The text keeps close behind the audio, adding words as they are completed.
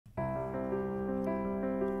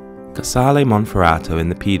Casale Monferrato in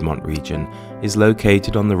the Piedmont region is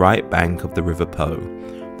located on the right bank of the River Po,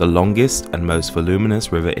 the longest and most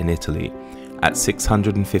voluminous river in Italy, at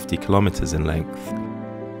 650 kilometers in length.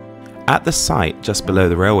 At the site just below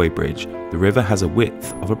the railway bridge, the river has a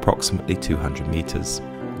width of approximately 200 meters.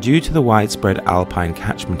 Due to the widespread alpine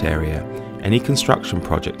catchment area, any construction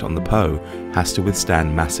project on the Po has to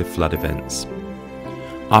withstand massive flood events.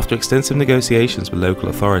 After extensive negotiations with local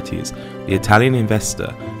authorities, the Italian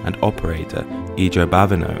investor and operator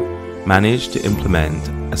Idrobaveno managed to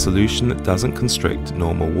implement a solution that doesn't constrict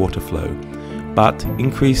normal water flow, but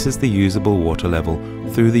increases the usable water level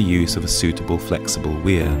through the use of a suitable flexible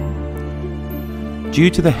weir. Due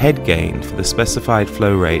to the head gained for the specified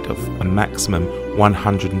flow rate of a maximum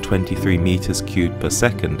 123 meters cubed per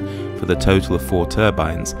second for the total of 4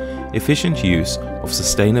 turbines, efficient use of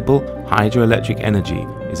sustainable hydroelectric energy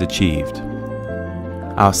is achieved.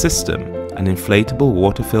 Our system, an inflatable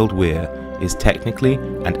water-filled weir, is technically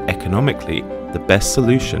and economically the best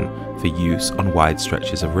solution for use on wide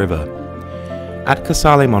stretches of river. At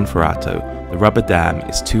Casale Monferrato, the rubber dam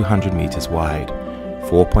is 200 meters wide,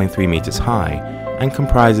 4.3 meters high, and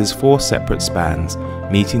comprises 4 separate spans,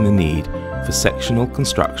 meeting the need for sectional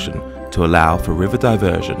construction to allow for river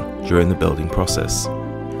diversion during the building process.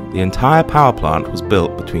 The entire power plant was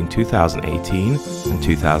built between 2018 and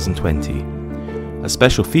 2020. A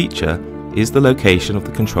special feature is the location of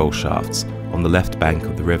the control shafts on the left bank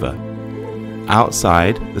of the river.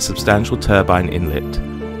 Outside the substantial turbine inlet,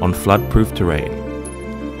 on flood-proof terrain,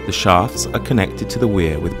 the shafts are connected to the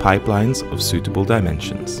weir with pipelines of suitable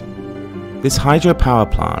dimensions. This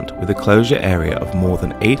hydropower plant, with a closure area of more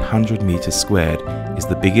than 800 meters squared, is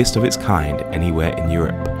the biggest of its kind anywhere in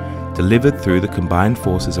Europe, delivered through the combined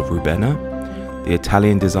forces of Rubena, the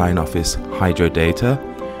Italian design office Hydrodata,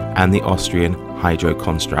 and the Austrian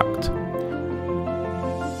Hydroconstruct.